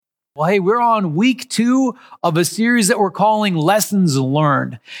Well, hey, we're on week 2 of a series that we're calling Lessons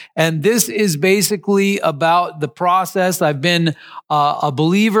Learned. And this is basically about the process. I've been a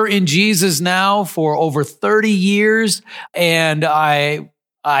believer in Jesus now for over 30 years, and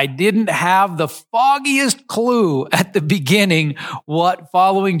I didn't have the foggiest clue at the beginning what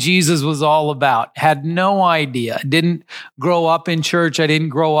following Jesus was all about. Had no idea. Didn't grow up in church. I didn't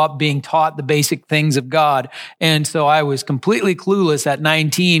grow up being taught the basic things of God. And so I was completely clueless at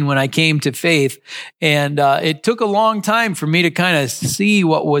 19 when I came to faith. And it took a long time for me to kind of see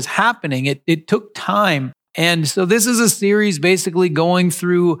what was happening. It took time. And so this is a series basically going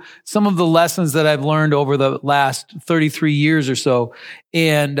through some of the lessons that I've learned over the last 33 years or so.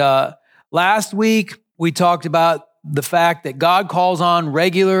 And last week, we talked about the fact that God calls on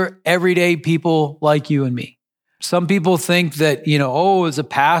regular, everyday people like you and me. Some people think that, as a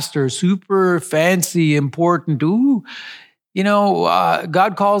pastor, super fancy, important.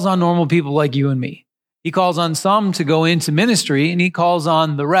 God calls on normal people like you and me. He calls on some to go into ministry, and he calls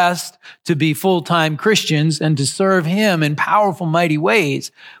on the rest to be full-time Christians and to serve him in powerful, mighty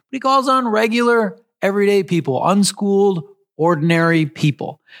ways. But he calls on regular, everyday people, unschooled, ordinary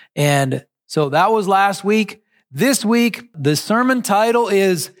people. And so that was last week. This week, the sermon title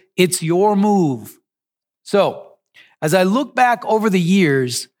is, It's Your Move. So as I look back over the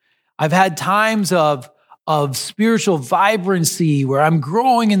years, I've had times of spiritual vibrancy where I'm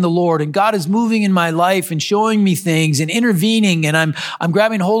growing in the Lord and God is moving in my life and showing me things and intervening, and I'm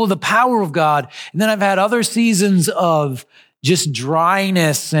grabbing hold of the power of God. And then I've had other seasons of just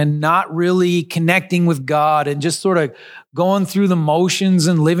dryness and not really connecting with God and just sort of going through the motions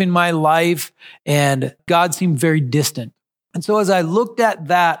and living my life, and God seemed very distant. And so as I looked at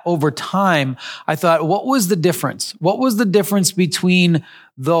that over time, I thought, what was the difference? What was the difference between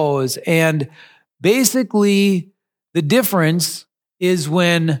those? And basically, the difference is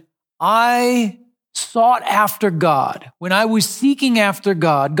when I sought after God, when I was seeking after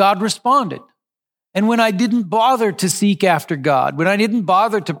God, God responded. And when I didn't bother to seek after God, when I didn't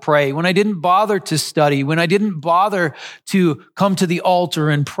bother to pray, when I didn't bother to study, when I didn't bother to come to the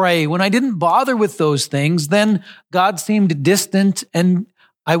altar and pray, when I didn't bother with those things, then God seemed distant, and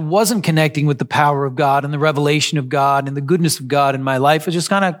I wasn't connecting with the power of God and the revelation of God and the goodness of God in my life. It just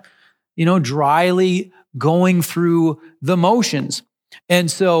kind of dryly going through the motions.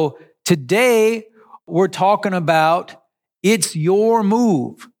 And so today we're talking about it's your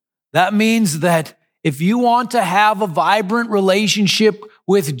move. That means that if you want to have a vibrant relationship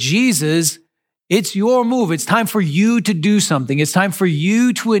with Jesus, it's your move. It's time for you to do something. It's time for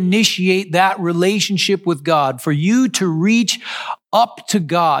you to initiate that relationship with God, for you to reach up to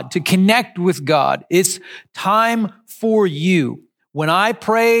God, to connect with God. It's time for you. When I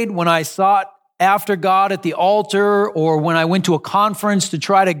prayed, when I sought after God at the altar, or when I went to a conference to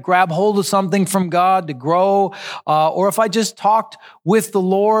try to grab hold of something from God to grow, or if I just talked with the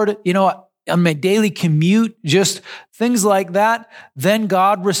Lord, on my daily commute, just things like that, then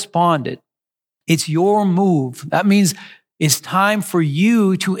God responded. It's your move. That means it's time for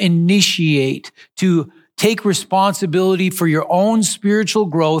you to initiate, to take responsibility for your own spiritual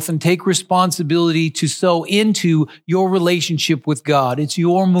growth and take responsibility to sow into your relationship with God. It's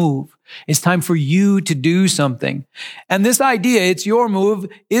your move. It's time for you to do something. And this idea, it's your move,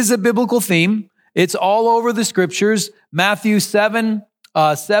 is a biblical theme. It's all over the scriptures. Matthew 7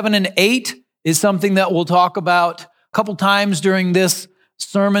 and 8 is something that we'll talk about a couple times during this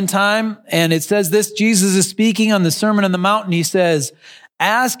sermon time. And it says this, Jesus is speaking on the Sermon on the Mount. He says,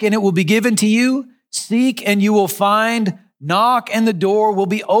 "Ask and it will be given to you. Seek and you will find, knock and the door will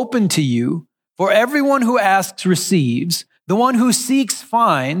be open to you. For everyone who asks receives, the one who seeks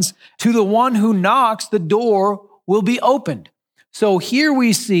finds, to the one who knocks the door will be opened." So here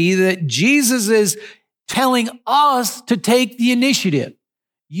we see that Jesus is telling us to take the initiative.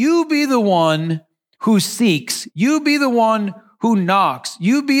 You be the one who seeks. You be the one who knocks.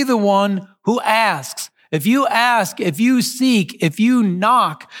 You be the one who asks. If you ask, if you seek, if you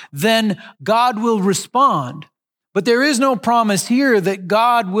knock, then God will respond. But there is no promise here that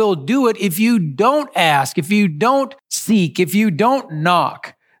God will do it if you don't ask, if you don't seek, if you don't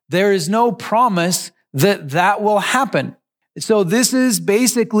knock. There is no promise that that will happen. So this is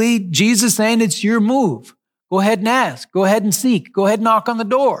basically Jesus saying it's your move. Go ahead and ask. Go ahead and seek. Go ahead and knock on the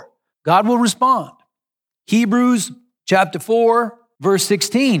door. God will respond. Hebrews chapter 4, verse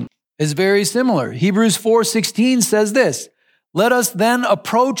 16. is very similar. Hebrews 4:16 says this, "Let us then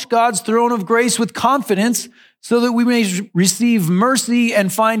approach God's throne of grace with confidence so that we may receive mercy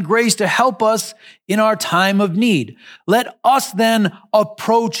and find grace to help us in our time of need." Let us then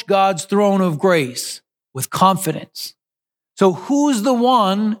approach God's throne of grace with confidence. So who's the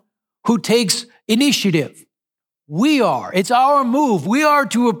one who takes initiative. We are. It's our move. We are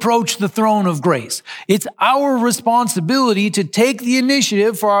to approach the throne of grace. It's our responsibility to take the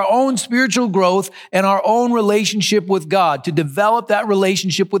initiative for our own spiritual growth and our own relationship with God, to develop that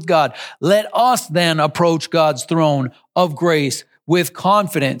relationship with God. Let us then approach God's throne of grace with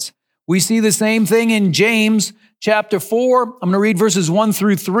confidence. We see the same thing in James chapter 4. I'm going to read verses 1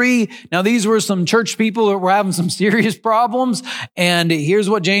 through 3. Now, these were some church people that were having some serious problems. And here's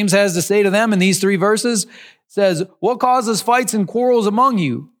what James has to say to them in these 3 verses. Says, what causes fights and quarrels among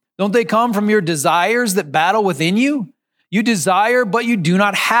you? Don't they come from your desires that battle within you? You desire, but you do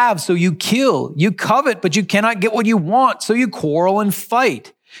not have, so you kill. You covet, but you cannot get what you want, so you quarrel and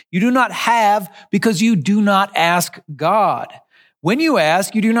fight. You do not have because you do not ask God. When you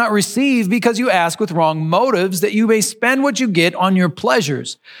ask, you do not receive because you ask with wrong motives, that you may spend what you get on your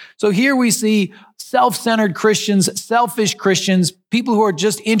pleasures. So here we see self-centered Christians, selfish Christians, people who are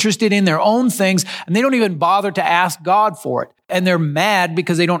just interested in their own things, and they don't even bother to ask God for it. And they're mad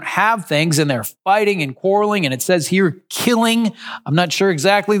because they don't have things, and they're fighting and quarreling, and it says here, killing. I'm not sure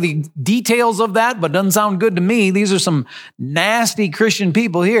exactly the details of that, but it doesn't sound good to me. These are some nasty Christian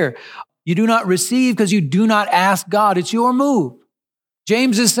people here. You do not receive because you do not ask God. It's your move.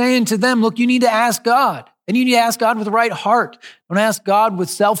 James is saying to them, look, you need to ask God. And you need to ask God with the right heart. Don't ask God with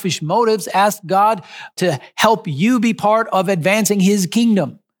selfish motives. Ask God to help you be part of advancing his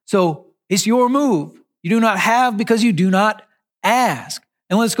kingdom. So it's your move. You do not have because you do not ask.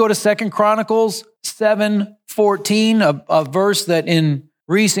 And let's go to 2 Chronicles 7:14, a verse that in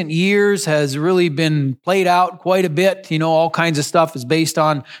recent years has really been played out quite a bit. You know, all kinds of stuff is based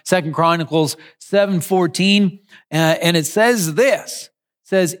on 2 Chronicles 7:14. And it says this.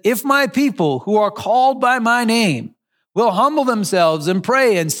 Says, if my people who are called by my name will humble themselves and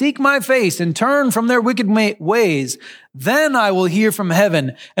pray and seek my face and turn from their wicked ways, then I will hear from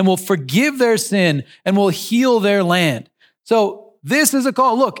heaven and will forgive their sin and will heal their land. So this is a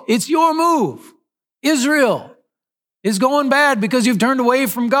call. Look, it's your move. Israel is going bad because you've turned away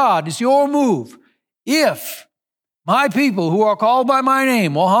from God. It's your move. If my people who are called by my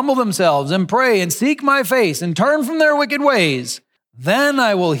name will humble themselves and pray and seek my face and turn from their wicked ways, then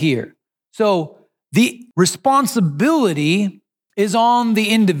I will hear. So the responsibility is on the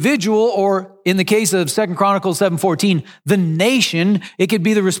individual, or in the case of 2 Chronicles 7:14, the nation. It could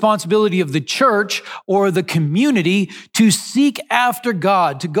be the responsibility of the church or the community to seek after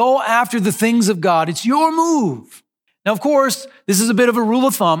God, to go after the things of God. It's your move. Now, of course, this is a bit of a rule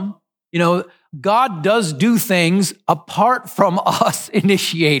of thumb. You know, God does do things apart from us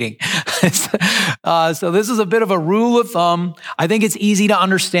initiating. So this is a bit of a rule of thumb. I think it's easy to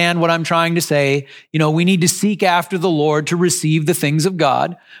understand what I'm trying to say. You know, we need to seek after the Lord to receive the things of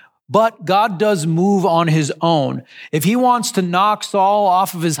God. But God does move on his own. If he wants to knock Saul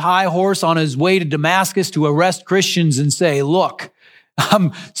off of his high horse on his way to Damascus to arrest Christians and say, look,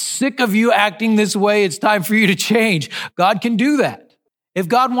 I'm sick of you acting this way. It's time for you to change. God can do that. If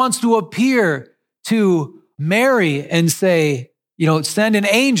God wants to appear to Mary and say, you know, send an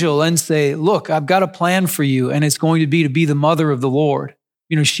angel and say, look, I've got a plan for you, and it's going to be the mother of the Lord.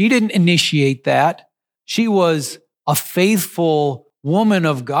 You know, she didn't initiate that. She was a faithful woman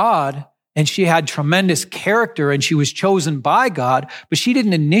of God, and she had tremendous character, and she was chosen by God, but she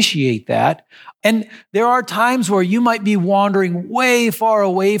didn't initiate that. And there are times where you might be wandering way far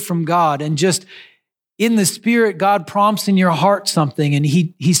away from God, and just in the Spirit, God prompts in your heart something, and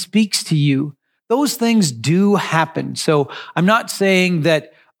he speaks to you. Those things do happen. So I'm not saying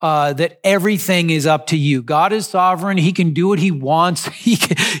that everything is up to you. God is sovereign. He can do what he wants.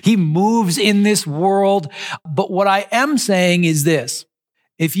 He moves in this world. But what I am saying is this.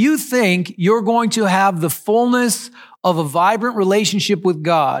 If you think you're going to have the fullness of a vibrant relationship with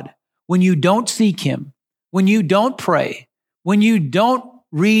God when you don't seek him, when you don't pray, when you don't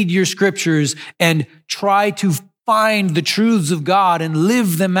read your scriptures and try to find the truths of God and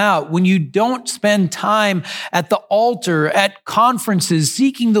live them out, when you don't spend time at the altar, at conferences,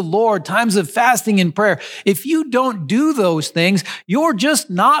 seeking the Lord, times of fasting and prayer, if you don't do those things, you're just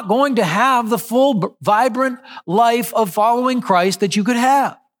not going to have the full, vibrant life of following Christ that you could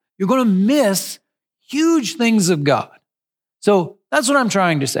have. You're going to miss huge things of God. So that's what I'm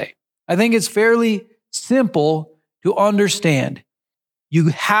trying to say. I think it's fairly simple to understand. You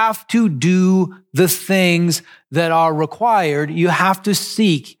have to do the things that are required. You have to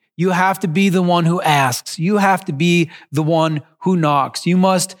seek. You have to be the one who asks. You have to be the one who knocks. You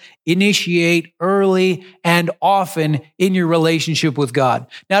must initiate early and often in your relationship with God.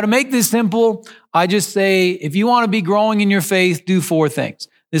 Now, to make this simple, I just say, if you want to be growing in your faith, do 4 things.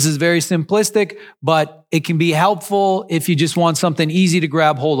 This is very simplistic, but it can be helpful if you just want something easy to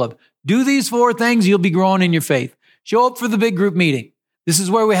grab hold of. Do these 4 things, you'll be growing in your faith. Show up for the big group meeting. This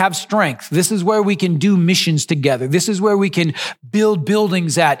is where we have strength. This is where we can do missions together. This is where we can build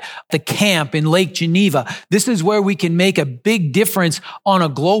buildings at the camp in Lake Geneva. This is where we can make a big difference on a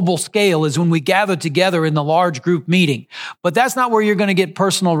global scale, is when we gather together in the large group meeting. But that's not where you're going to get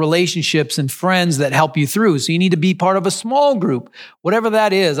personal relationships and friends that help you through. So you need to be part of a small group, whatever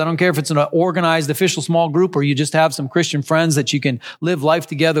that is. I don't care if it's an organized official small group or you just have some Christian friends that you can live life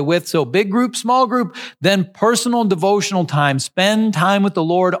together with. So big group, small group, then personal devotional time. Spend time with the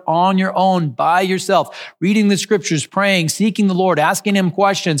Lord on your own, by yourself, reading the scriptures, praying, seeking the Lord, asking him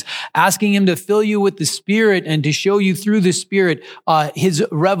questions, asking him to fill you with the Spirit and to show you through the Spirit his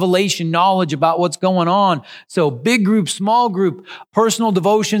revelation knowledge about what's going on. So big group, small group, personal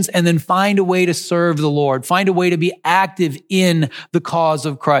devotions, and then find a way to serve the Lord. Find a way to be active in the cause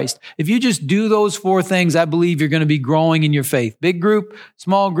of Christ. If you just do those 4 things, I believe you're going to be growing in your faith. Big group,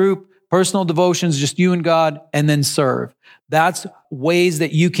 small group, personal devotions, just you and God, and then serve. That's ways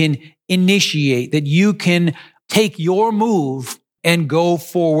that you can initiate, that you can take your move and go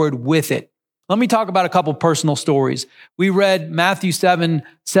forward with it. Let me talk about a couple personal stories. We read Matthew 7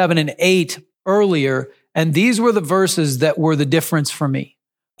 and 8 earlier, and these were the verses that were the difference for me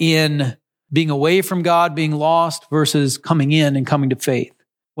in being away from God, being lost, versus coming in and coming to faith.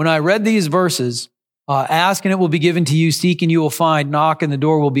 When I read these verses, ask and it will be given to you, seek and you will find, knock and the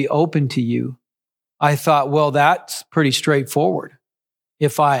door will be open to you, I thought, well, that's pretty straightforward.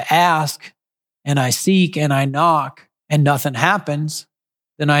 If I ask and I seek and I knock and nothing happens,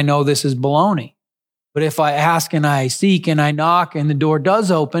 then I know this is baloney. But if I ask and I seek and I knock and the door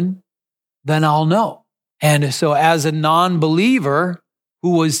does open, then I'll know. And so as a non-believer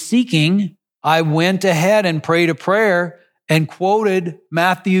who was seeking, I went ahead and prayed a prayer and quoted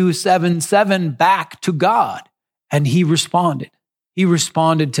Matthew 7:7 back to God. And he responded. He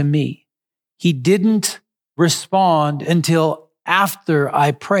responded to me. He didn't respond until after I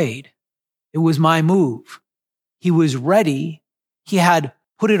prayed. It was my move. He was ready. He had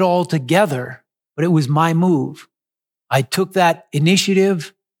put it all together, but it was my move. I took that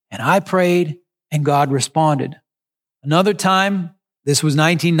initiative and I prayed and God responded. Another time, this was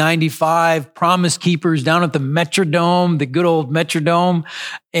 1995, Promise Keepers down at the Metrodome, the good old Metrodome.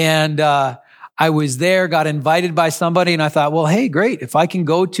 And I was there, got invited by somebody, and I thought, well, hey, great. If I can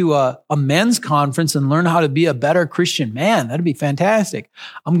go to a men's conference and learn how to be a better Christian man, that'd be fantastic.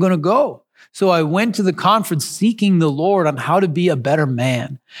 I'm going to go. So I went to the conference seeking the Lord on how to be a better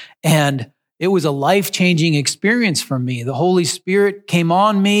man. And it was a life-changing experience for me. The Holy Spirit came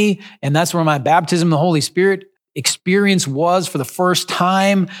on me, and that's where my baptism of the Holy Spirit experience was for the first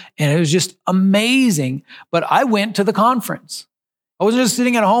time. And it was just amazing. But I went to the conference. I wasn't just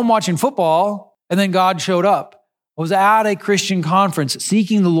sitting at home watching football, and then God showed up. I was at a Christian conference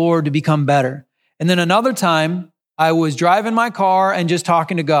seeking the Lord to become better. And then another time, I was driving my car and just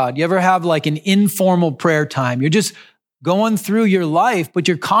talking to God. You ever have like an informal prayer time? You're just going through your life, but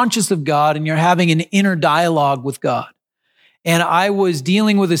you're conscious of God and you're having an inner dialogue with God. And I was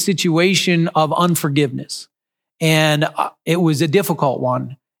dealing with a situation of unforgiveness. And it was a difficult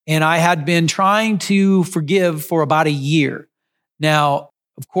one. And I had been trying to forgive for about a year. Now,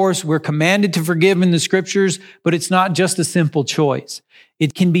 of course, we're commanded to forgive in the scriptures, but it's not just a simple choice.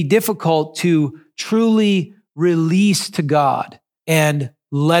 It can be difficult to truly release to God and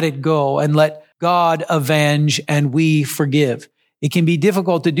let it go and let God avenge and we forgive. It can be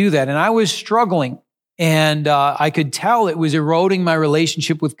difficult to do that. And I was struggling, and I could tell it was eroding my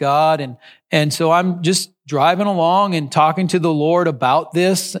relationship with God. And so I'm just driving along and talking to the Lord about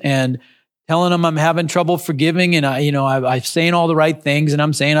this and telling him I'm having trouble forgiving, and I'm saying all the right things, and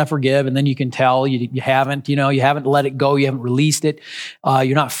I'm saying I forgive, and then you can tell you haven't let it go, you haven't released it,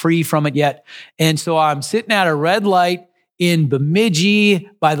 you're not free from it yet. And so I'm sitting at a red light in Bemidji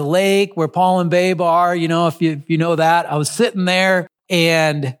by the lake where Paul and Babe are, if you know that. I was sitting there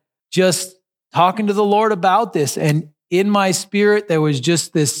and just talking to the Lord about this, and in my spirit there was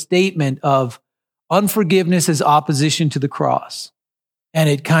just this statement of unforgiveness is opposition to the cross. And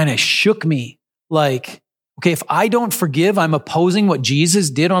it kind of shook me like, okay, if I don't forgive, I'm opposing what Jesus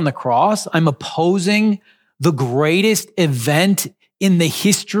did on the cross. I'm opposing the greatest event in the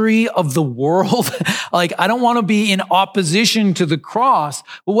history of the world. Like, I don't want to be in opposition to the cross.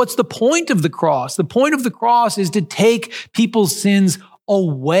 But what's the point of the cross? The point of the cross is to take people's sins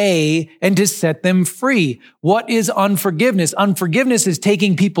away and to set them free. What is unforgiveness? Unforgiveness is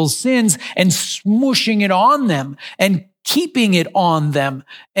taking people's sins and smooshing it on them and keeping it on them.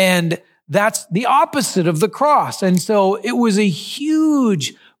 And that's the opposite of the cross. And so it was a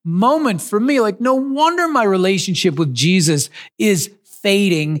huge moment for me. Like, no wonder my relationship with Jesus is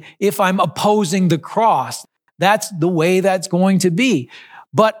fading if I'm opposing the cross. That's the way that's going to be.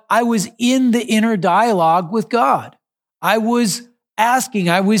 But I was in the inner dialogue with God. I was asking,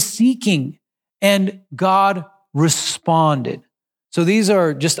 I was seeking, and God responded. So these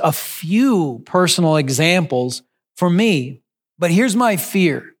are just a few personal examples for me. But here's my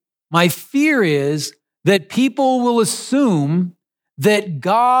fear. My fear is that people will assume that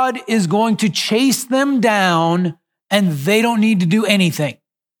God is going to chase them down and they don't need to do anything.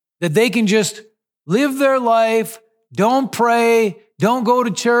 That they can just live their life, don't pray, don't go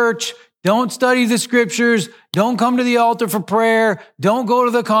to church, don't study the scriptures, don't come to the altar for prayer, don't go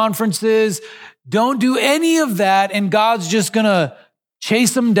to the conferences, don't do any of that, and God's just going to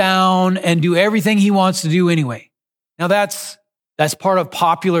chase them down and do everything he wants to do anyway. Now that's part of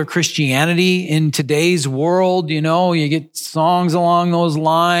popular Christianity in today's world. You know, you get songs along those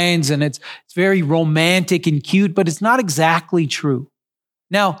lines and it's very romantic and cute, but it's not exactly true.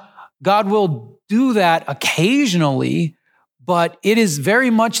 Now, God will do that occasionally, but it is very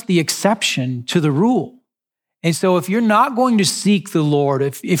much the exception to the rule. And so if you're not going to seek the Lord,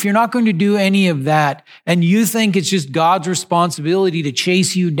 if you're not going to do any of that, and you think it's just God's responsibility to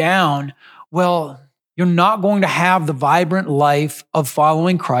chase you down, well, you're not going to have the vibrant life of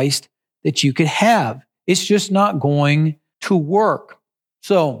following Christ that you could have. It's just not going to work.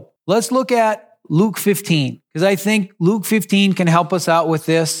 So let's look at Luke 15, because I think Luke 15 can help us out with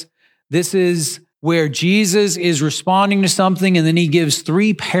this. This is where Jesus is responding to something, and then he gives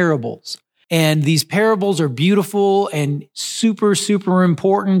 3 parables. And these parables are beautiful and super, super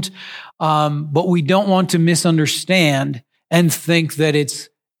important, but we don't want to misunderstand and think that it's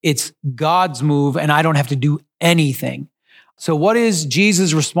God's move and I don't have to do anything. So what is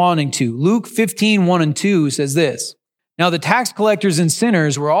Jesus responding to? Luke 15, 1 and 2 says this. Now the tax collectors and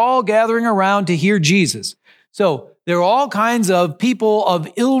sinners were all gathering around to hear Jesus. So there are all kinds of people of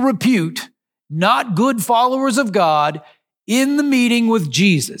ill repute, not good followers of God, in the meeting with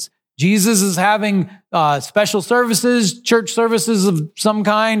Jesus. Jesus is having special services, church services of some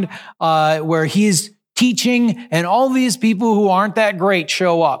kind, where he's teaching, and all these people who aren't that great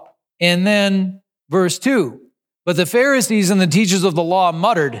show up. And then verse 2, but the Pharisees and the teachers of the law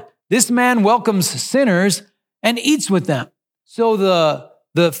muttered, this man welcomes sinners and eats with them. So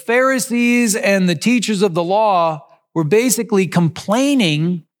the Pharisees and the teachers of the law were basically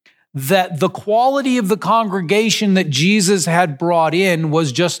complaining that the quality of the congregation that Jesus had brought in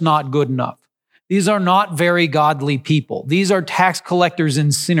was just not good enough. These are not very godly people. These are tax collectors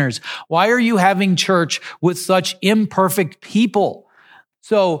and sinners. Why are you having church with such imperfect people?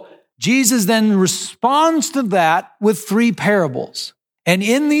 So Jesus then responds to that with 3 parables. And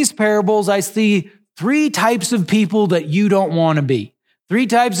in these parables, I see 3 types of people that you don't want to be. 3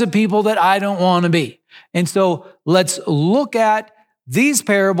 types of people that I don't want to be. And so let's look at these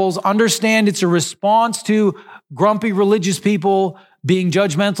parables, understand it's a response to grumpy religious people being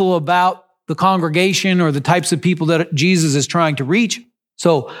judgmental about the congregation or the types of people that Jesus is trying to reach.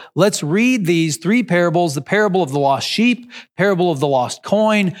 So let's read these 3 parables, the parable of the lost sheep, parable of the lost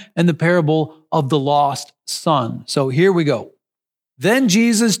coin, and the parable of the lost son. So here we go. Then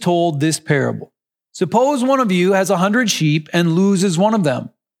Jesus told this parable. Suppose one of you has 100 sheep and loses one of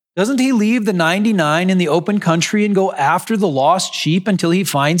them. Doesn't he leave the 99 in the open country and go after the lost sheep until he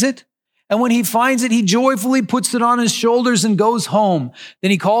finds it? And when he finds it, he joyfully puts it on his shoulders and goes home.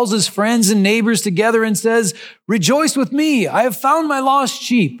 Then he calls his friends and neighbors together and says, rejoice with me, I have found my lost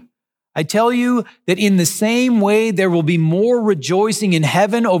sheep. I tell you that in the same way, there will be more rejoicing in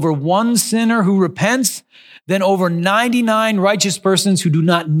heaven over one sinner who repents than over 99 righteous persons who do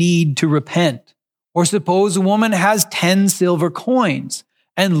not need to repent. Or suppose a woman has 10 silver coins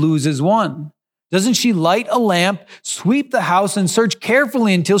and loses one. Doesn't she light a lamp, sweep the house, and search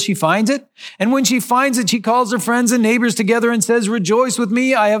carefully until she finds it? And when she finds it, she calls her friends and neighbors together and says, rejoice with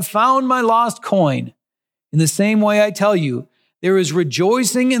me, I have found my lost coin. In the same way, I tell you, there is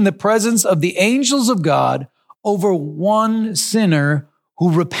rejoicing in the presence of the angels of God over one sinner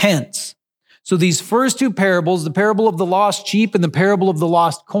who repents. So these first 2 parables, the parable of the lost sheep and the parable of the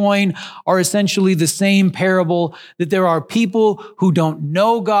lost coin, are essentially the same parable, that there are people who don't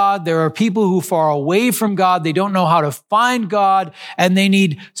know God. There are people who are far away from God. They don't know how to find God, and they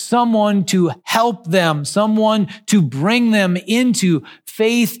need someone to help them, someone to bring them into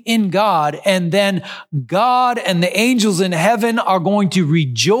faith in God. And then God and the angels in heaven are going to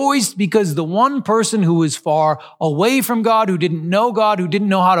rejoice because the one person who was far away from God, who didn't know God, who didn't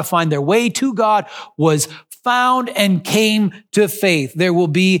know how to find their way to God, was found and came to faith. There will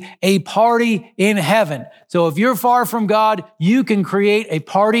be a party in heaven. So if you're far from God, you can create a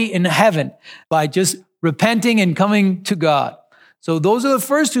party in heaven by just repenting and coming to God. So those are the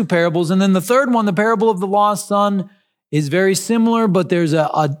first two parables. And then the third one, the parable of the lost son, is very similar, but there's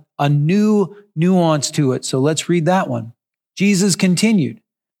a new nuance to it. So let's read that one. Jesus continued,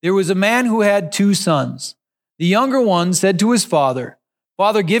 "There was a man who had 2 sons. The younger one said to his father,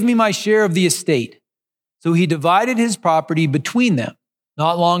 'Father, give me my share of the estate.' So he divided his property between them.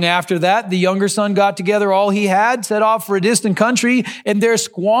 Not long after that, the younger son got together all he had, set off for a distant country, and there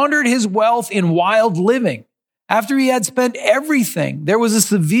squandered his wealth in wild living. After he had spent everything, there was a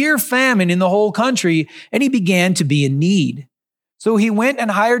severe famine in the whole country, and he began to be in need. So he went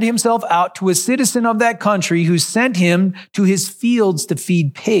and hired himself out to a citizen of that country who sent him to his fields to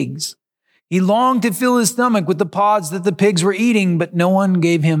feed pigs. He longed to fill his stomach with the pods that the pigs were eating, but no one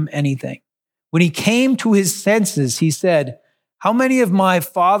gave him anything. When he came to his senses, he said, 'How many of my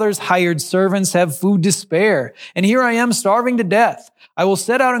father's hired servants have food to spare? And here I am starving to death. I will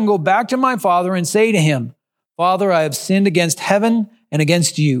set out and go back to my father and say to him, Father, I have sinned against heaven and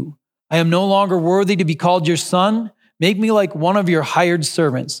against you. I am no longer worthy to be called your son. Make me like one of your hired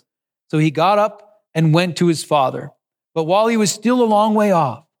servants.' So he got up and went to his father. But while he was still a long way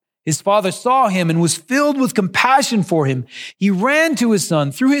off, his father saw him and was filled with compassion for him. He ran to his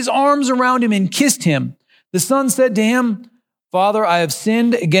son, threw his arms around him and kissed him. The son said to him, 'Father, I have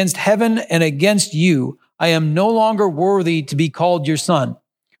sinned against heaven and against you. I am no longer worthy to be called your son.'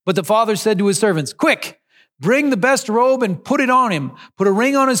 But the father said to his servants, 'Quick, bring the best robe and put it on him. Put a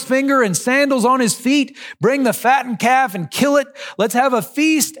ring on his finger and sandals on his feet. Bring the fattened calf and kill it. Let's have a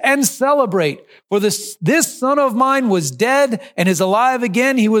feast and celebrate. For this son of mine was dead and is alive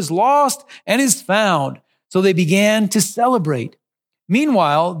again. He was lost and is found.' So they began to celebrate.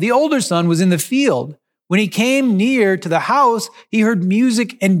 Meanwhile, the older son was in the field. When he came near to the house, he heard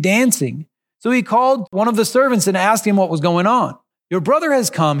music and dancing. So he called one of the servants and asked him what was going on. 'Your brother has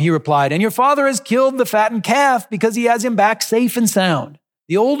come,' he replied, 'and your father has killed the fattened calf because he has him back safe and sound.'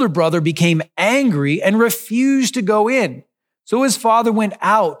 The older brother became angry and refused to go in. So his father went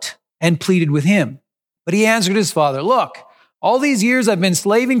out and pleaded with him. But he answered his father, 'Look, all these years I've been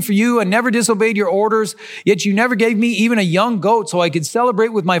slaving for you and never disobeyed your orders, yet you never gave me even a young goat so I could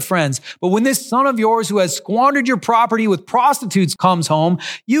celebrate with my friends. But when this son of yours who has squandered your property with prostitutes comes home,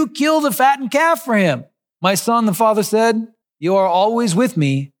 you kill the fattened calf for him.' 'My son,' the father said, 'you are always with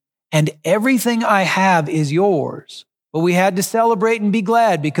me, and everything I have is yours. But we had to celebrate and be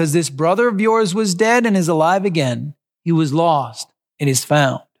glad because this brother of yours was dead and is alive again. He was lost and is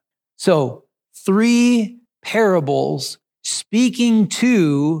found.'" So, 3 parables speaking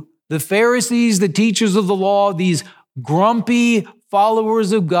to the Pharisees, the teachers of the law, these grumpy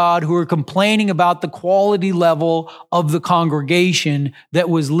followers of God who are complaining about the quality level of the congregation that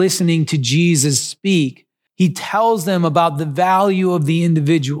was listening to Jesus speak. He tells them about the value of the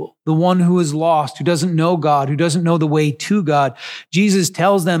individual, the one who is lost, who doesn't know God, who doesn't know the way to God. Jesus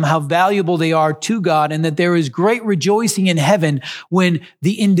tells them how valuable they are to God and that there is great rejoicing in heaven when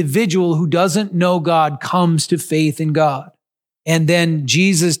the individual who doesn't know God comes to faith in God. And then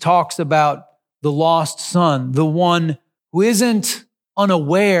Jesus talks about the lost son, the one who isn't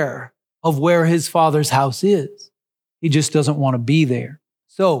unaware of where his father's house is. He just doesn't want to be there.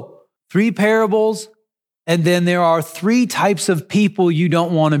 So, 3 parables. And then there are 3 types of people you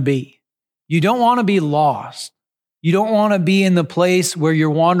don't want to be. You don't want to be lost. You don't want to be in the place where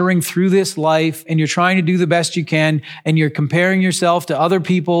you're wandering through this life and you're trying to do the best you can and you're comparing yourself to other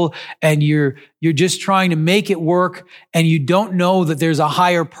people and you're just trying to make it work and you don't know that there's a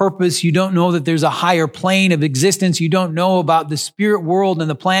higher purpose. You don't know that there's a higher plane of existence. You don't know about the spirit world and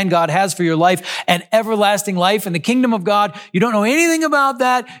the plan God has for your life and everlasting life and the kingdom of God. You don't know anything about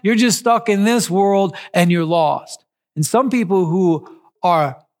that. You're just stuck in this world and you're lost. And some people who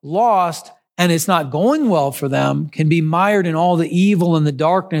are lost and it's not going well for them can be mired in all the evil and the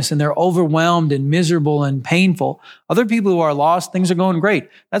darkness and they're overwhelmed and miserable and painful. Other people who are lost, things are going great.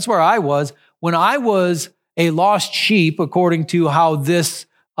 That's where I was. When I was a lost sheep, according to how this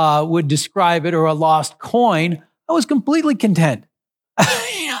would describe it, or a lost coin, I was completely content.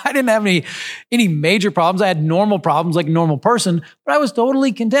 I didn't have any major problems. I had normal problems like a normal person, but I was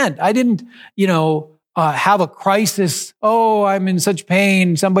totally content. I didn't, have a crisis. Oh, I'm in such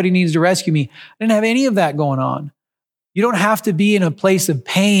pain. Somebody needs to rescue me. I didn't have any of that going on. You don't have to be in a place of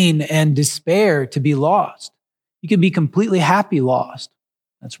pain and despair to be lost. You can be completely happy lost.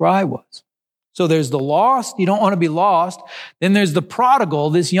 That's where I was. So there's the lost. You don't want to be lost. Then there's the prodigal.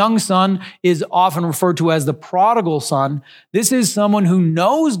 This young son is often referred to as the prodigal son. This is someone who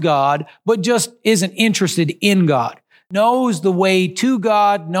knows God, but just isn't interested in God. Knows the way to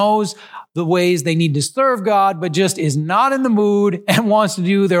God, knows the ways they need to serve God, but just is not in the mood and wants to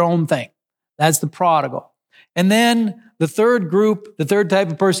do their own thing. That's the prodigal. And then The third group, the third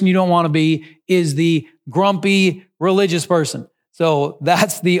type of person you don't want to be is the grumpy religious person. So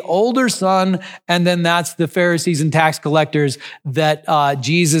that's the older son, and then that's the Pharisees and tax collectors that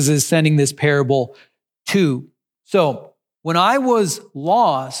Jesus is sending this parable to. So when I was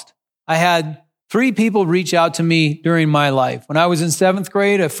lost, I had 3 people reach out to me during my life. When I was in 7th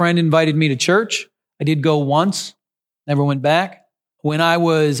grade, a friend invited me to church. I did go once, never went back. When I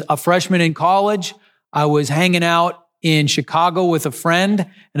was a freshman in college, I was hanging out in Chicago with a friend,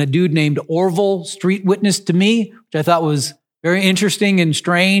 and a dude named Orville street witnessed to me, which I thought was very interesting and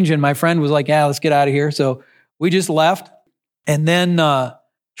strange. And my friend was like, yeah, let's get out of here. So we just left. And then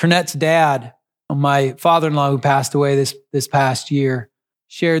Trinette's dad, my father-in-law who passed away this past year,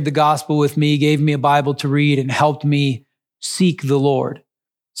 shared the gospel with me, gave me a Bible to read, and helped me seek the Lord.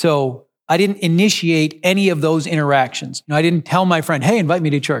 So I didn't initiate any of those interactions. I didn't tell my friend, hey, invite me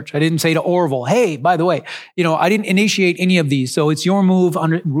to church. I didn't say to Orville, hey, by the way, I didn't initiate any of these. So it's your move,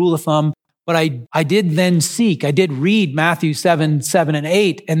 under rule of thumb. But I did then seek. I did read Matthew 7, 7, and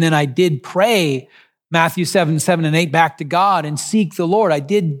 8. And then I did pray Matthew 7, 7, and 8 back to God and seek the Lord. I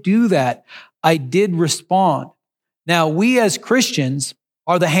did do that. I did respond. Now, we as Christians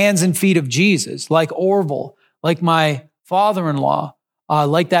are the hands and feet of Jesus, like Orville, like my father-in-law,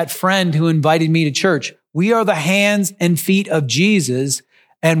 like that friend who invited me to church. We are the hands and feet of Jesus,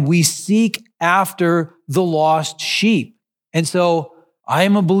 and we seek after the lost sheep. And so I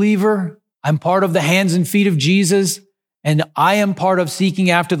am a believer. I'm part of the hands and feet of Jesus, and I am part of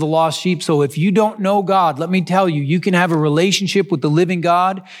seeking after the lost sheep. So if you don't know God, let me tell you, you can have a relationship with the living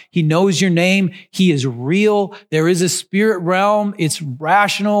God. He knows your name. He is real. There is a spirit realm. It's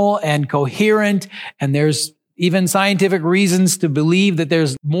rational and coherent, and there's even scientific reasons to believe that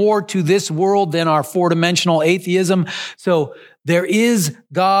there's more to this world than our 4-dimensional atheism. So there is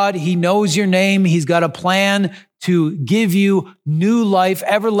God. He knows your name. He's got a plan to give you new life,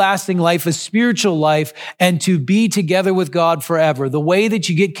 everlasting life, a spiritual life, and to be together with God forever. The way that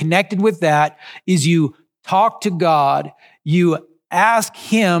you get connected with that is you talk to God, you ask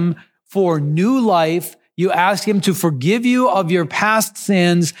Him for new life, you ask Him to forgive you of your past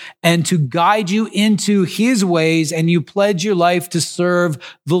sins and to guide you into His ways, and you pledge your life to serve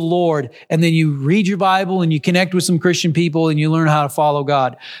the Lord. And then you read your Bible and you connect with some Christian people and you learn how to follow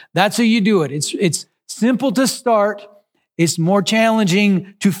God. That's how you do it. It's simple to start. It's more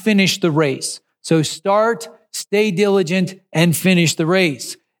challenging to finish the race. So start, stay diligent, and finish the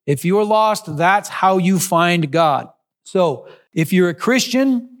race. If you're lost, that's how you find God. So if you're a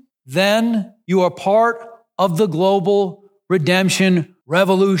Christian, then you are part of the global redemption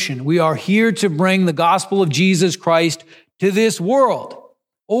revolution. We are here to bring the gospel of Jesus Christ to this world.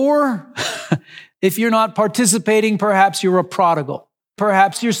 Or if you're not participating, perhaps you're a prodigal.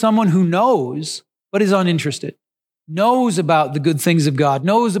 Perhaps you're someone who knows but is uninterested, knows about the good things of God,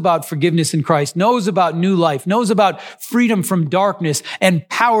 knows about forgiveness in Christ, knows about new life, knows about freedom from darkness and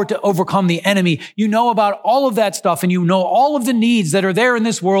power to overcome the enemy. You know about all of that stuff, and you know all of the needs that are there in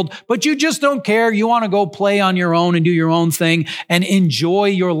this world, but you just don't care. You want to go play on your own and do your own thing and enjoy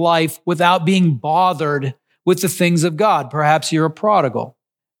your life without being bothered with the things of God. Perhaps you're a prodigal.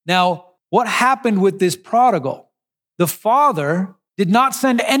 Now, what happened with this prodigal? The father did not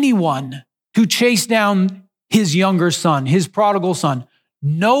send anyone to chase down his younger son, his prodigal son.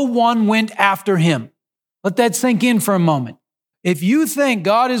 No one went after him. Let that sink in for a moment. If you think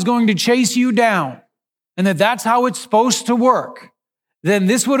God is going to chase you down and that that's how it's supposed to work, then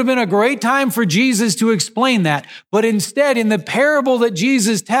this would have been a great time for Jesus to explain that. But instead, in the parable that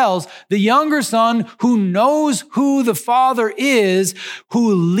Jesus tells, the younger son who knows who the father is,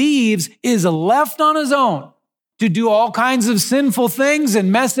 who leaves, is left on his own to do all kinds of sinful things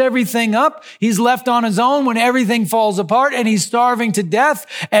and mess everything up. He's left on his own when everything falls apart and he's starving to death,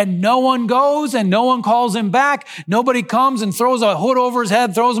 and no one goes and no one calls him back. Nobody comes and throws a hood over his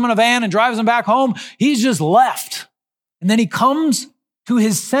head, throws him in a van and drives him back home. He's just left. And then he comes to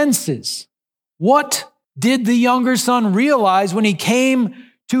his senses. What did the younger son realize when he came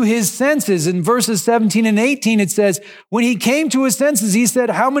to his senses? In verses 17 and 18, it says, when he came to his senses, he said,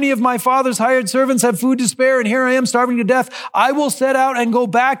 how many of my father's hired servants have food to spare? And here I am starving to death. I will set out and go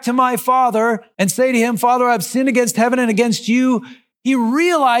back to my father and say to him, Father, I've sinned against heaven and against you. He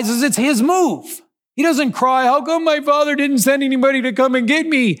realizes it's his move. He doesn't cry, how come my father didn't send anybody to come and get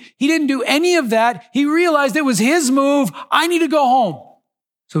me? He didn't do any of that. He realized it was his move. I need to go home.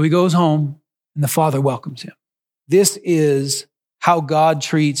 So he goes home and the father welcomes him. This is how God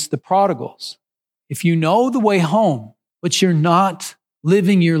treats the prodigals. If you know the way home, but you're not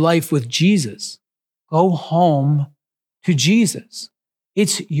living your life with Jesus, go home to Jesus.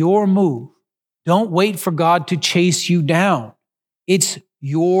 It's your move. Don't wait for God to chase you down. It's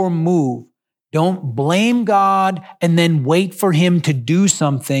your move. Don't blame God and then wait for him to do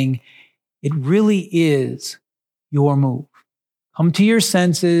something. It really is your move. Come to your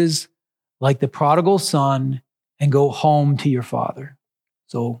senses like the prodigal son and go home to your father.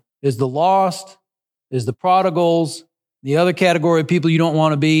 So there's the lost, there's the prodigals. The other category of people you don't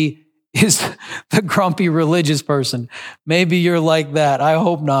want to be is the grumpy religious person. Maybe you're like that. I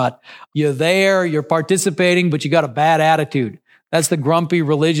hope not. You're there, you're participating, but you got a bad attitude. That's the grumpy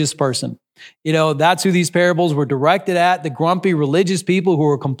religious person. That's who these parables were directed at, the grumpy religious people who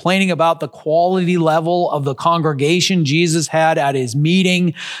were complaining about the quality level of the congregation Jesus had at his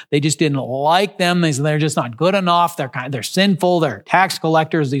meeting. They just didn't like them. They said they're just not good enough. They're sinful. They're tax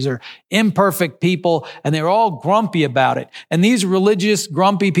collectors. These are imperfect people, and they're all grumpy about it. And these religious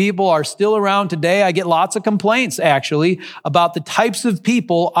grumpy people are still around today. I get lots of complaints, actually, about the types of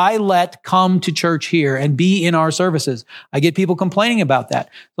people I let come to church here and be in our services. I get people complaining about that.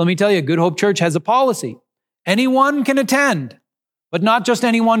 Let me tell you, Good Hope Church has a policy. Anyone can attend, but not just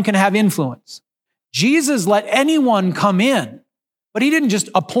anyone can have influence. Jesus let anyone come in, but he didn't just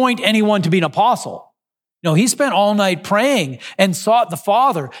appoint anyone to be an apostle. No, he spent all night praying and sought the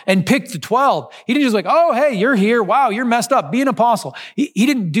Father and picked the 12. He didn't just oh, hey, you're here. Wow, you're messed up. Be an apostle. He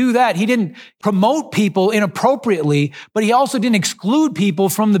didn't do that. He didn't promote people inappropriately, but he also didn't exclude people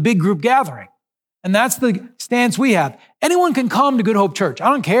from the big group gathering. And that's the stance we have. Anyone can come to Good Hope Church. I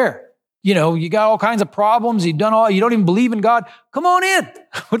don't care. You got all kinds of problems. You don't even believe in God. Come on in.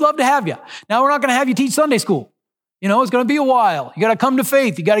 We'd love to have you. Now, we're not going to have you teach Sunday school. It's going to be a while. You got to come to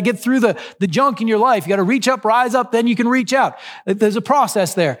faith. You got to get through the junk in your life. You got to reach up, rise up, then you can reach out. There's a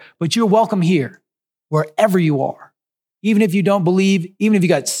process there, but you're welcome here, wherever you are. Even if you don't believe, even if you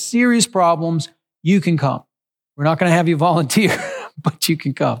got serious problems, you can come. We're not going to have you volunteer, but you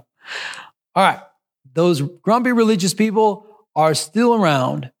can come. All right. Those grumpy religious people are still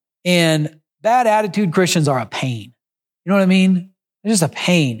around, and bad attitude Christians are a pain. You know what I mean? They're just a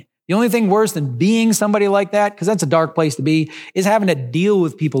pain. The only thing worse than being somebody like that, because that's a dark place to be, is having to deal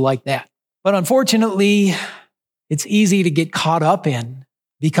with people like that. But unfortunately, it's easy to get caught up in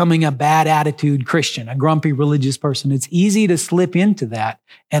becoming a bad attitude Christian, a grumpy religious person. It's easy to slip into that.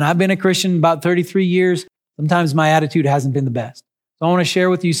 And I've been a Christian about 33 years. Sometimes my attitude hasn't been the best. So I want to share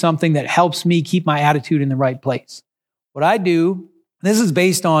with you something that helps me keep my attitude in the right place. What I do, this is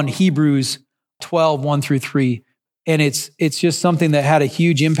based on Hebrews 12, 1 through 3. And it's just something that had a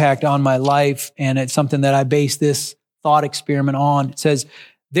huge impact on my life. And it's something that I base this thought experiment on. It says,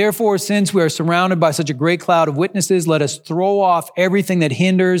 therefore, since we are surrounded by such a great cloud of witnesses, let us throw off everything that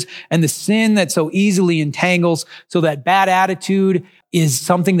hinders and the sin that so easily entangles. So that bad attitude is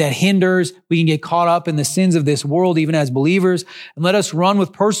something that hinders. We can get caught up in the sins of this world, even as believers. And let us run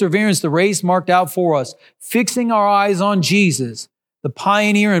with perseverance the race marked out for us, fixing our eyes on Jesus, the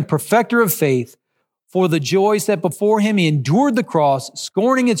pioneer and perfecter of faith. For the joy set before him, he endured the cross,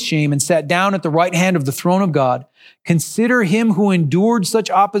 scorning its shame, and sat down at the right hand of the throne of God. Consider him who endured such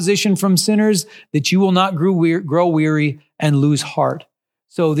opposition from sinners, that you will not grow weary and lose heart.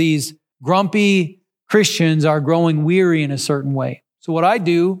 So these grumpy Christians are growing weary in a certain way. So what I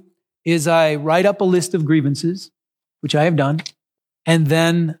do is I write up a list of grievances, which I have done, and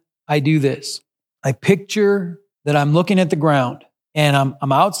then I do this. I picture that I'm looking at the ground, and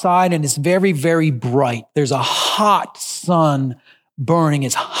I'm outside, and it's very, very bright. There's a hot sun burning.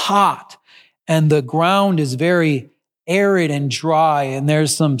 It's hot, and the ground is very arid and dry, and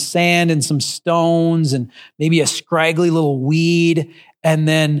there's some sand and some stones and maybe a scraggly little weed. And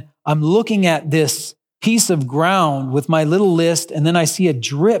then I'm looking at this piece of ground with my little list, and then I see a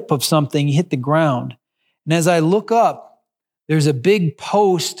drip of something hit the ground. And as I look up, there's a big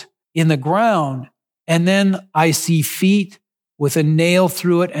post in the ground, and then I see feet with a nail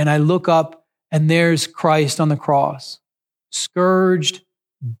through it, and I look up, and there's Christ on the cross, scourged,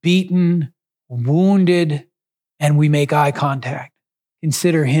 beaten, wounded, and we make eye contact.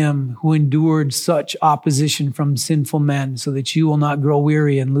 Consider him who endured such opposition from sinful men, so that you will not grow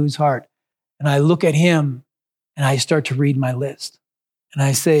weary and lose heart. And I look at him, and I start to read my list. And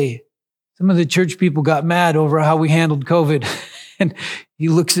I say, some of the church people got mad over how we handled COVID. And he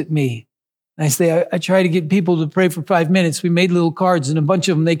looks at me. And I say, I try to get people to pray for 5 minutes. We made little cards, and a bunch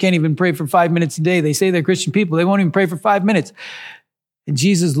of them, they can't even pray for 5 minutes a day. They say they're Christian people. They won't even pray for 5 minutes. And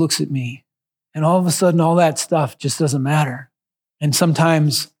Jesus looks at me, and all of a sudden, all that stuff just doesn't matter. And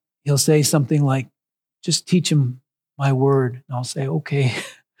sometimes he'll say something like, just teach them my word. And I'll say, okay,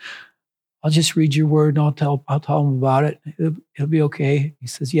 I'll just read your word, and I'll tell them about it. It'll be okay. He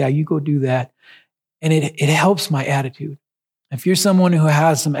says, yeah, you go do that. And it helps my attitude. If you're someone who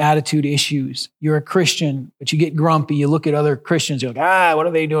has some attitude issues, you're a Christian, but you get grumpy, you look at other Christians, you're like, what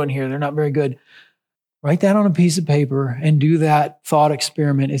are they doing here? They're not very good. Write that on a piece of paper and do that thought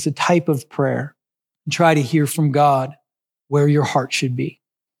experiment. It's a type of prayer. And try to hear from God where your heart should be.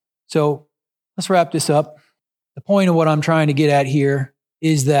 So let's wrap this up. The point of what I'm trying to get at here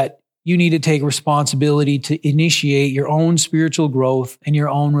is that you need to take responsibility to initiate your own spiritual growth and your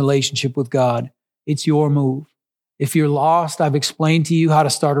own relationship with God. It's your move. If you're lost, I've explained to you how to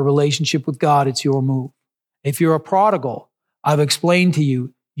start a relationship with God. It's your move. If you're a prodigal, I've explained to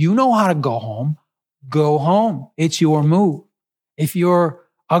you, you know how to go home. Go home. It's your move. If you're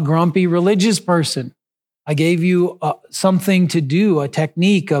a grumpy religious person, I gave you something to do, a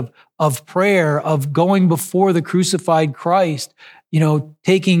technique of prayer, of going before the crucified Christ,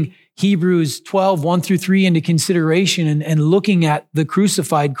 taking Hebrews 12, 1-3 into consideration and looking at the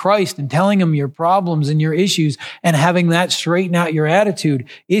crucified Christ and telling him your problems and your issues and having that straighten out your attitude.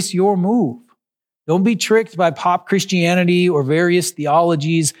 It's your move. Don't be tricked by pop Christianity or various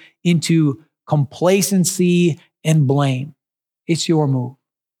theologies into complacency and blame. It's your move.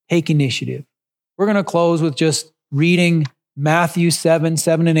 Take initiative. We're going to close with just reading Matthew 7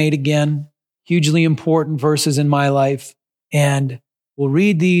 and 8 again. Hugely important verses in my life. And we'll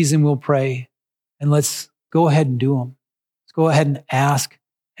read these and we'll pray. And let's go ahead and do them. Let's go ahead and ask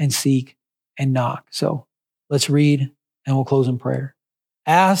and seek and knock. So let's read and we'll close in prayer.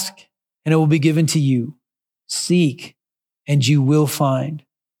 Ask and it will be given to you. Seek and you will find.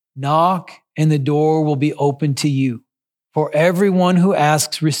 Knock and the door will be opened to you. For everyone who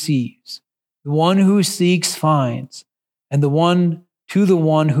asks receives. The one who seeks finds. And the one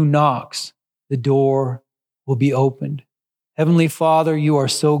who knocks, the door will be opened. Heavenly Father, you are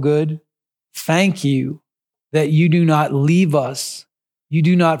so good. Thank you that you do not leave us. You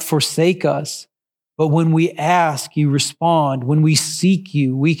do not forsake us. But when we ask, you respond. When we seek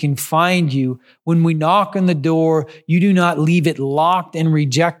you, we can find you. When we knock on the door, you do not leave it locked and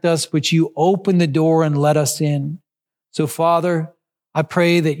reject us, but you open the door and let us in. So Father, I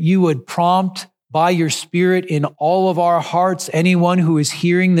pray that you would prompt by your Spirit in all of our hearts, anyone who is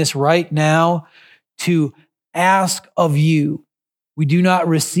hearing this right now, to ask of you. We do not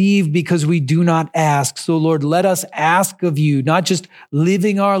receive because we do not ask. So Lord, let us ask of you, not just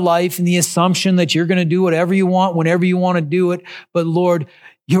living our life in the assumption that you're going to do whatever you want, whenever you want to do it. But Lord,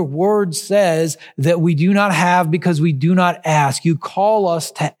 your word says that we do not have because we do not ask. You call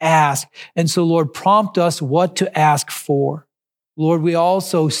us to ask. And so Lord, prompt us what to ask for. Lord, we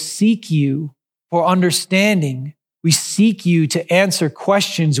also seek you for understanding. We seek you to answer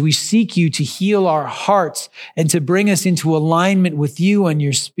questions. We seek you to heal our hearts and to bring us into alignment with you and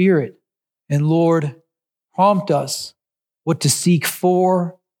your Spirit. And Lord, prompt us what to seek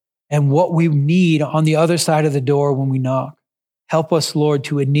for and what we need on the other side of the door when we knock. Help us, Lord,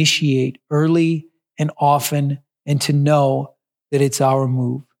 to initiate early and often and to know that it's our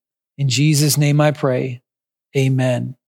move. In Jesus' name I pray. Amen.